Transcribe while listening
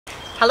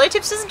Hello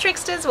tipsters and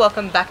tricksters,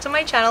 welcome back to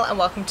my channel and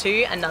welcome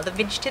to another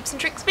vintage tips and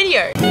tricks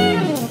video.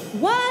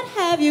 What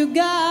have you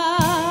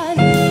got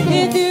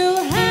if you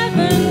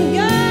haven't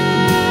got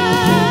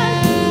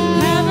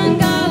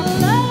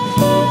love?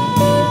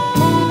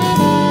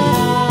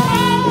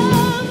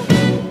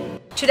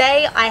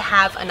 Today I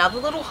have another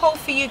little haul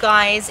for you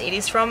guys. It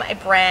is from a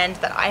brand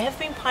that I have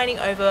been pining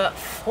over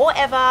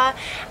forever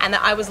and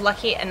that I was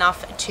lucky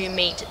enough to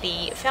meet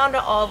the founder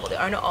of, or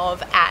the owner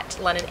of, at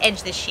London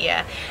Edge this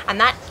year, and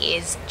that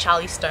is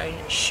Charlie Stone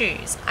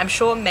Shoes. I'm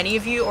sure many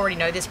of you already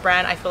know this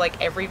brand. I feel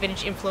like every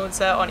vintage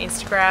influencer on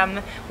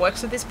Instagram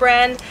works with this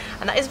brand,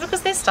 and that is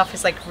because their stuff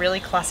is like really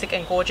classic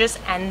and gorgeous,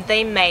 and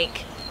they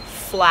make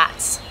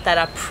flats that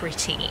are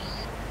pretty.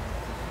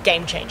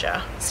 Game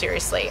changer,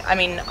 seriously. I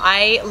mean,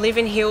 I live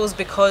in heels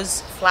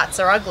because flats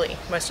are ugly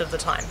most of the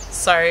time,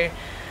 so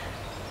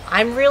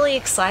I'm really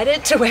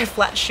excited to wear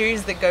flat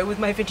shoes that go with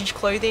my vintage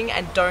clothing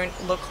and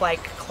don't look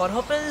like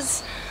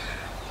clodhoppers,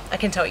 I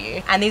can tell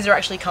you. And these are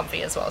actually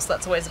comfy as well, so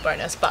that's always a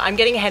bonus. But I'm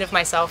getting ahead of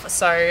myself.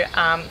 So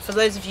for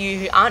those of you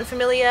who aren't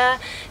familiar,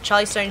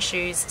 Charlie Stone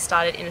Shoes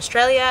started in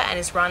Australia and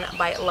is run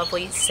by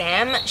lovely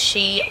Sam.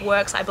 She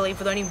works, I believe,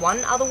 with only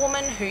one other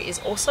woman who is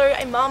also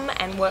a mum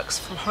and works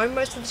from home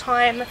most of the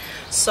time.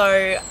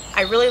 So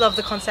I really love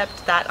the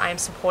concept that I am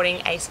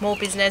supporting a small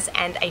business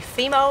and a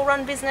female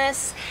run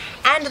business,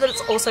 and that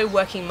it's also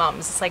working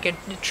mums. It's like a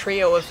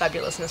trio of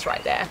fabulousness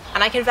right there.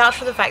 And I can vouch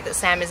for the fact that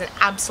Sam is an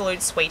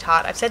absolute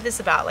sweetheart. I've said this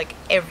about like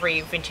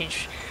every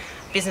vintage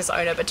business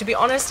owner, but to be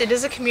honest, it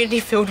is a community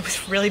filled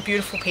with really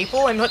beautiful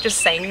people. I'm not just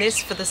saying this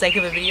for the sake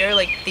of a video.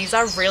 Like, these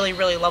are really,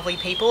 really lovely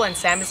people, and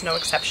Sam is no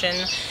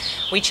exception.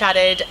 We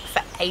chatted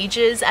for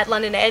ages at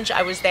London Edge.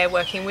 I was there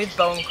working with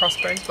Bow and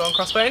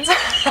Crossbones.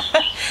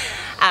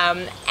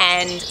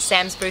 And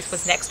Sam's booth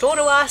was next door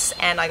to us,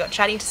 and I got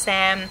chatting to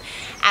Sam,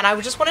 and I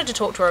just wanted to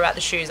talk to her about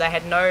the shoes. I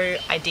had no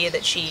idea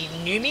that she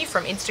knew me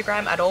from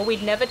Instagram at all.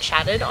 We'd never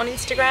chatted on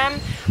Instagram.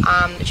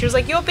 She was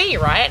like, "You're B,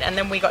 right?" And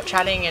then we got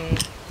chatting,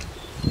 and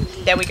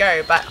there we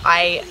go. But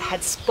I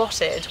had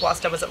spotted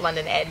whilst I was at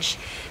London Edge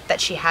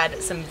that she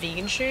had some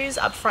vegan shoes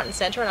up front and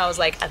center, and I was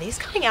like, are these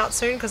coming out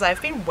soon? Because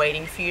I've been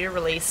waiting for you to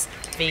release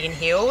vegan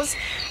heels.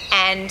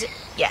 And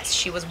yes,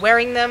 she was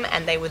wearing them,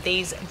 and they were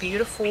these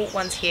beautiful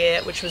ones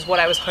here, which was what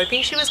I was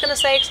hoping she was going to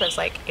say. So I was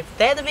like, if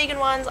they're the vegan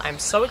ones, I'm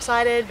so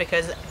excited,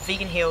 because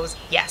vegan heels,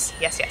 yes,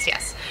 yes, yes,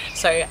 yes.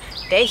 So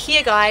they're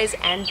here, guys,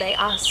 and they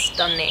are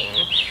stunning.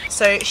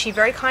 So she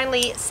very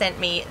kindly sent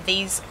me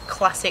these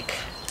classic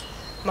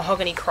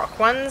Mahogany Croc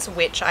ones,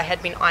 which I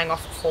had been eyeing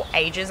off for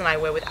ages, and I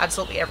wear with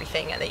absolutely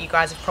everything, and that you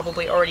guys have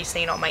probably already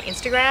seen on my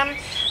Instagram.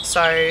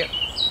 So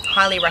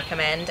highly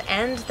recommend.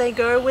 And they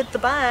go with the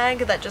bag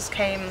that just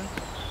came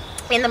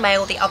in the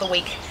mail the other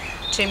week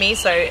to me.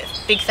 So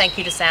big thank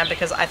you to Sam,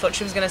 because I thought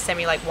she was going to send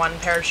me like one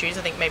pair of shoes,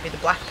 I think maybe the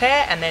black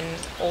pair, and then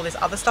all this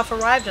other stuff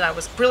arrived, and I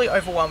was really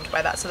overwhelmed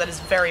by that. So that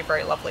is very,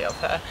 very lovely of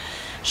her.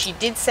 She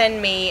did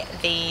send me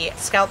the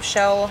scallop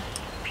shell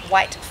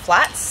white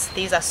flats.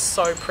 These are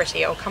so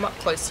pretty. I'll come up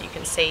close so you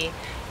can see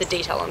the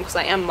detail on, because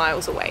I am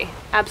miles away.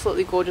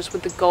 Absolutely gorgeous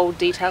with the gold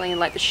detailing and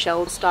like the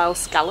shell style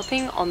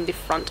scalloping on the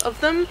front of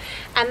them.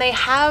 And they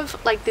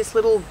have like this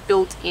little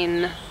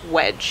built-in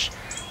wedge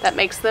that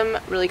makes them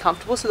really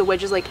comfortable. So the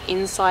wedge is like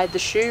inside the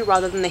shoe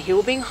rather than the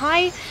heel being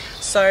high.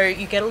 So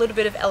you get a little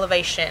bit of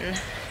elevation,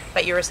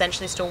 but you're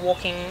essentially still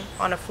walking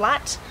on a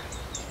flat.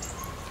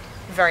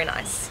 Very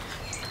nice.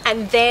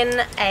 And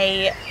then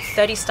a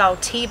 30 style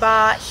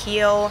T-bar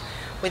heel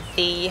with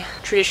the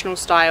traditional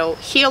style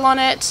heel on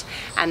it,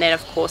 and then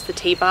of course the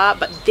T-bar.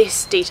 But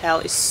this detail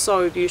is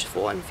so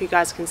beautiful, and if you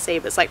guys can see,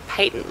 but it's like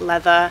patent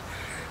leather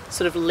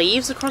sort of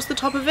leaves across the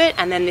top of it,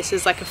 and then this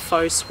is like a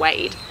faux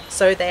suede.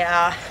 So they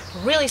are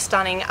really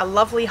stunning, a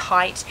lovely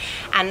height,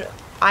 and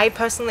I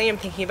personally am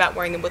thinking about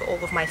wearing them with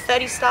all of my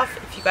 30s stuff.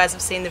 If you guys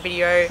have seen the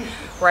video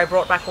where I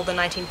brought back all the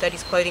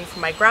 1930s clothing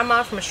from my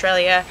grandma from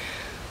Australia,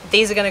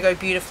 these are going to go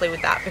beautifully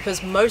with that,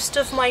 because most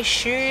of my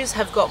shoes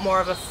have got more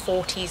of a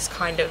 40s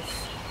kind of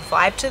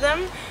vibe to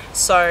them.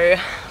 So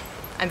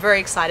I'm very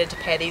excited to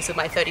pair these with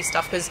my 30s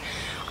stuff, because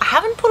I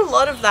haven't put a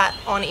lot of that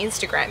on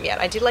Instagram yet.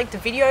 I did like the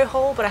video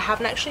haul, but I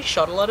haven't actually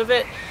shot a lot of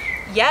it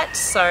yet.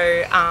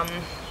 So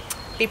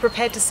be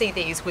prepared to see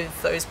these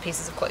with those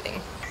pieces of clothing.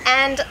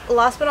 And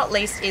last but not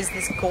least is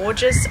this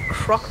gorgeous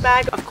Croc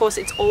bag. Of course,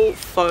 it's all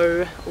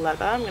faux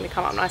leather. I'm going to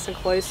come up nice and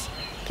close.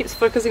 Keeps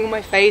focusing on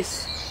my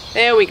face.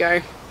 There we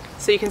go.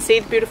 So you can see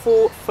the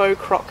beautiful faux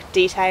Croc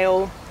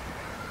detail,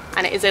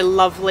 and it is a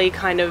lovely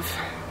kind of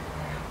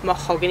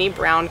mahogany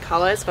brown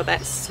colour. It's got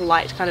that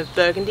slight kind of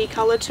burgundy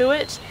colour to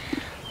it,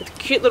 with a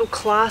cute little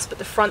clasp at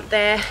the front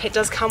there. It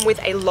does come with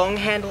a long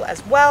handle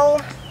as well,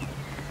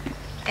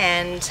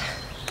 and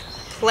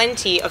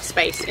plenty of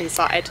space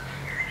inside.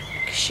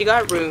 She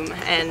got room,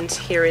 and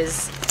here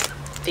is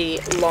the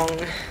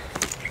long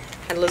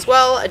handle as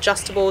well,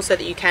 adjustable so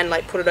that you can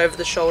like put it over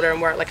the shoulder and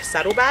wear it like a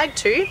saddlebag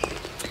too.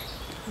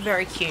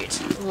 Very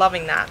cute,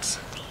 loving that.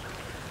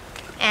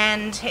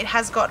 And it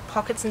has got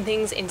pockets and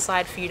things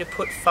inside for you to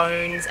put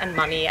phones and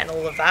money and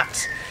all of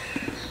that.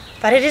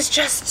 But it is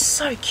just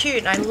so cute,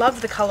 and I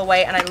love the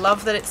colorway, and I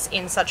love that it's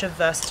in such a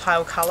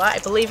versatile color. I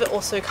believe it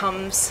also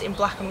comes in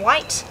black and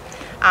white.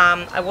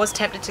 I was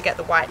tempted to get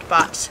the white,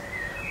 but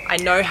I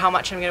know how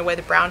much I'm going to wear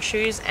the brown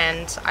shoes,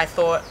 and I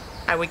thought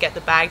I would get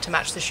the bag to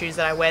match the shoes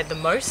that I wear the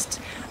most.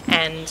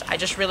 And I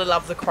just really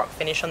love the croc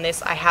finish on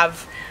this. I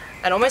have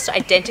an almost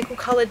identical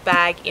colored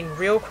bag in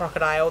real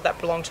crocodile that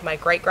belonged to my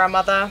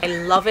great-grandmother. I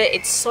love it.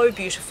 It's so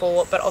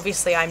beautiful, but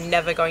obviously I'm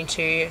never going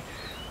to...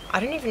 I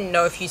don't even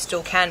know if you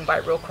still can buy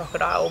real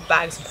crocodile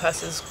bags and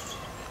purses.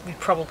 You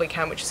probably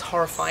can, which is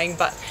horrifying,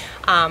 but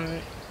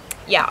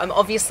yeah, I'm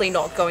obviously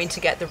not going to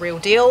get the real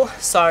deal,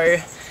 so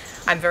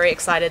I'm very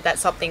excited that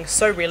something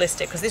so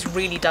realistic, because this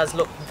really does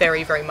look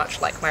very, very much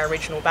like my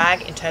original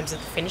bag in terms of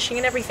the finishing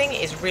and everything.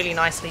 It is really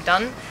nicely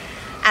done.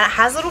 And it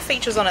has little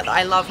features on it that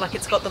I love, like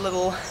it's got the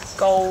little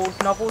gold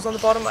knobbles on the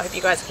bottom, I hope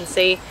you guys can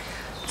see,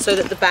 so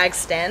that the bag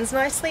stands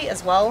nicely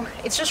as well.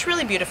 It's just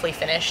really beautifully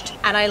finished,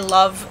 and I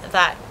love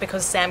that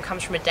because Sam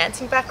comes from a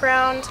dancing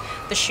background,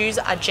 the shoes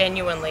are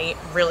genuinely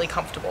really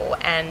comfortable,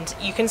 and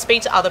you can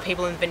speak to other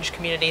people in the vintage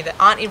community that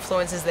aren't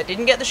influencers, that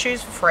didn't get the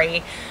shoes for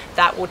free,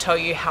 that will tell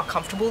you how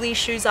comfortable these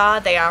shoes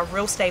are. They are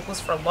real staples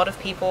for a lot of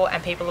people,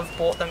 and people have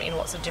bought them in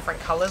lots of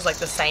different colors, like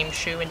the same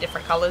shoe in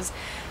different colors,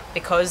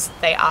 because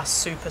they are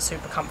super,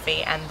 super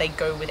comfy and they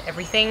go with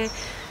everything.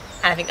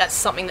 And I think that's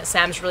something that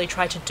Sam's really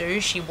tried to do.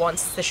 She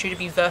wants the shoe to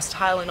be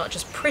versatile and not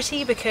just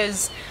pretty,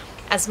 because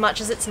as much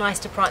as it's nice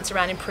to prance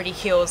around in pretty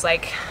heels,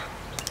 like,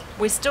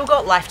 we've still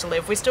got life to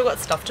live, we've still got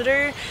stuff to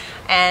do,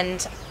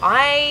 and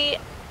I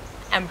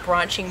am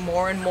branching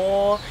more and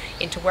more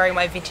into wearing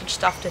my vintage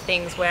stuff to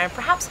things where I'm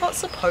perhaps not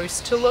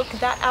supposed to look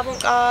that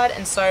avant-garde,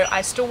 and so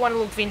I still want to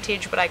look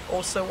vintage, but I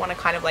also want to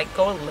kind of like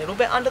go a little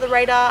bit under the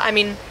radar. I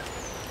mean,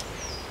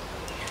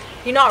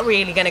 you're not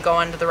really going to go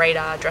under the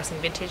radar dressing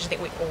vintage, I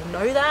think we all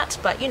know that,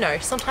 but you know,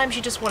 sometimes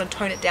you just want to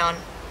tone it down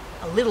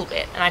a little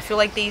bit, and I feel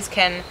like these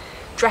can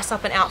dress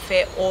up an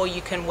outfit, or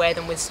you can wear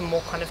them with some more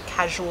kind of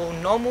casual,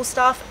 normal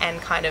stuff and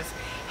kind of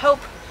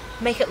help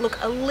make it look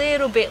a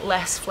little bit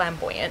less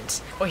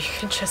flamboyant, or you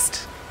can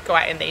just go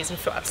out in these and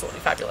feel absolutely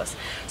fabulous.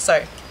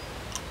 So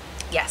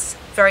yes,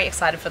 very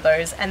excited for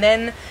those. And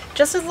then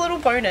just as a little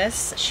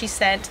bonus, she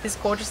sent this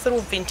gorgeous little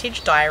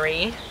vintage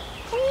diary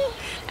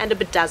and a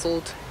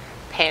bedazzled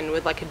pen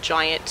with like a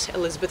giant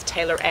Elizabeth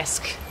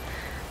Taylor-esque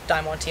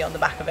diamante on the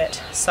back of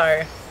it.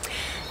 So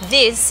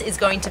this is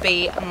going to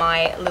be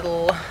my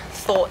little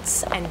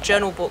thoughts and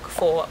journal book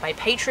for my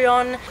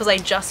Patreon, because I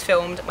just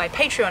filmed my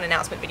Patreon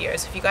announcement video.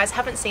 So if you guys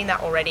haven't seen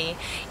that already,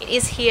 it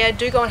is here.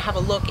 Do go and have a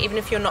look, even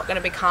if you're not going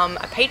to become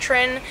a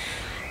patron.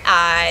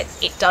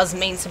 It does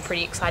mean some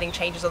pretty exciting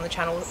changes on the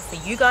channel for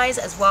you guys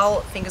as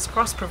well, fingers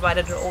crossed,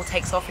 provided it all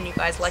takes off and you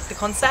guys like the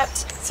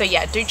concept. So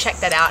yeah, do check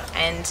that out.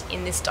 And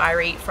in this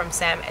diary from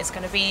Sam is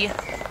going to be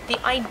the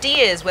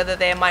ideas, whether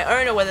they're my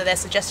own or whether they're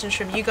suggestions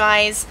from you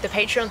guys. The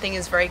Patreon thing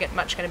is very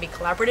much going to be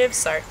collaborative,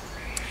 so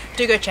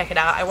do go check it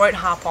out. I won't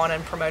harp on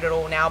and promote it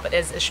all now, but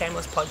there's a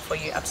shameless plug for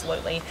you,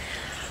 absolutely.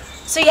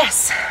 So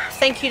yes,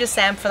 thank you to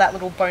Sam for that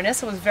little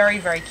bonus. It was very,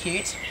 very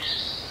cute,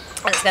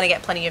 and it's going to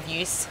get plenty of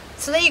use.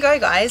 So there you go,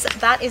 guys.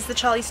 That is the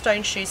Charlie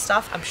Stone shoe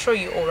stuff. I'm sure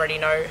you already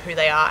know who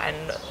they are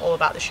and all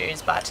about the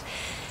shoes, but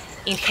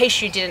in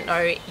case you didn't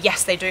know,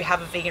 yes, they do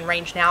have a vegan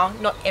range now.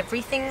 Not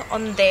everything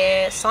on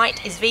their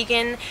site is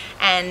vegan,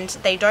 and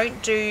they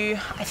don't do,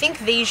 I think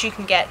these you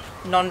can get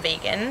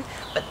non-vegan,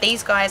 but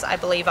these guys I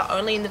believe are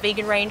only in the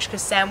vegan range,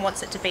 because Sam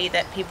wants it to be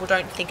that people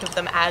don't think of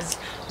them as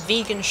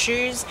vegan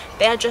shoes.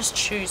 They are just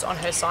shoes on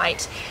her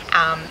site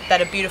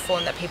that are beautiful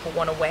and that people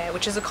want to wear,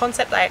 which is a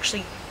concept I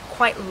actually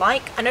quite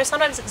like. I know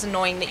sometimes it's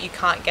annoying that you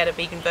can't get a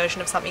vegan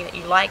version of something that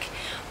you like,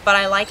 but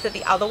I like that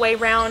the other way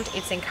around,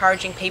 it's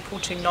encouraging people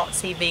to not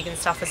see vegan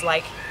stuff as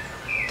like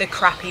the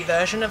crappy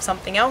version of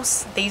something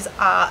else. These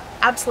are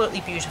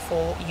absolutely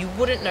beautiful. You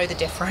wouldn't know the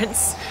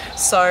difference,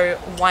 so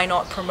why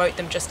not promote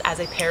them just as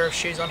a pair of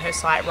shoes on her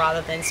site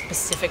rather than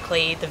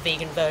specifically the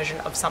vegan version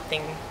of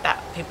something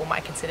that people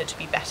might consider to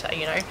be better,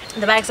 you know?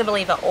 The bags, I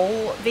believe, are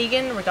all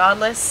vegan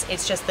regardless.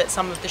 It's just that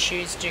some of the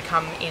shoes do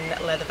come in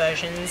leather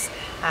versions,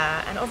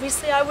 and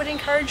obviously I would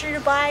encourage you to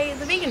buy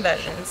the vegan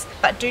versions,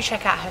 but do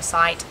check out her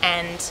site.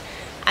 And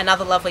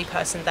another lovely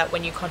person that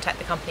when you contact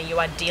the company, you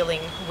are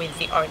dealing with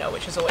the owner,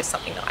 which is always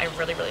something that I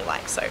really, really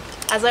like. So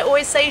as I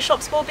always say,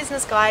 shop small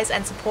business, guys,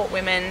 and support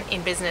women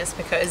in business,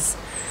 because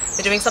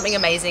they're doing something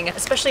amazing,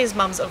 especially as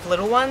mums of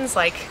little ones.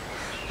 Like,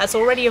 that's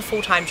already a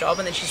full-time job,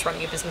 and then she's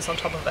running a business on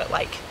top of it.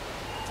 Like,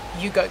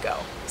 you go,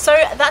 girl. So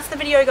that's the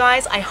video,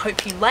 guys. I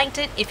hope you liked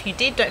it. If you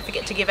did, don't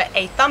forget to give it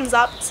a thumbs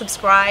up,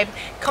 subscribe,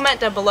 comment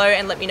down below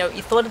and let me know what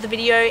you thought of the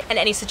video and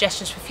any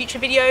suggestions for future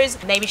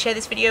videos. Maybe share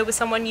this video with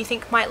someone you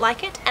think might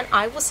like it, and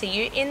I will see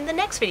you in the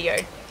next video.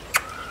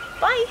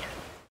 Bye!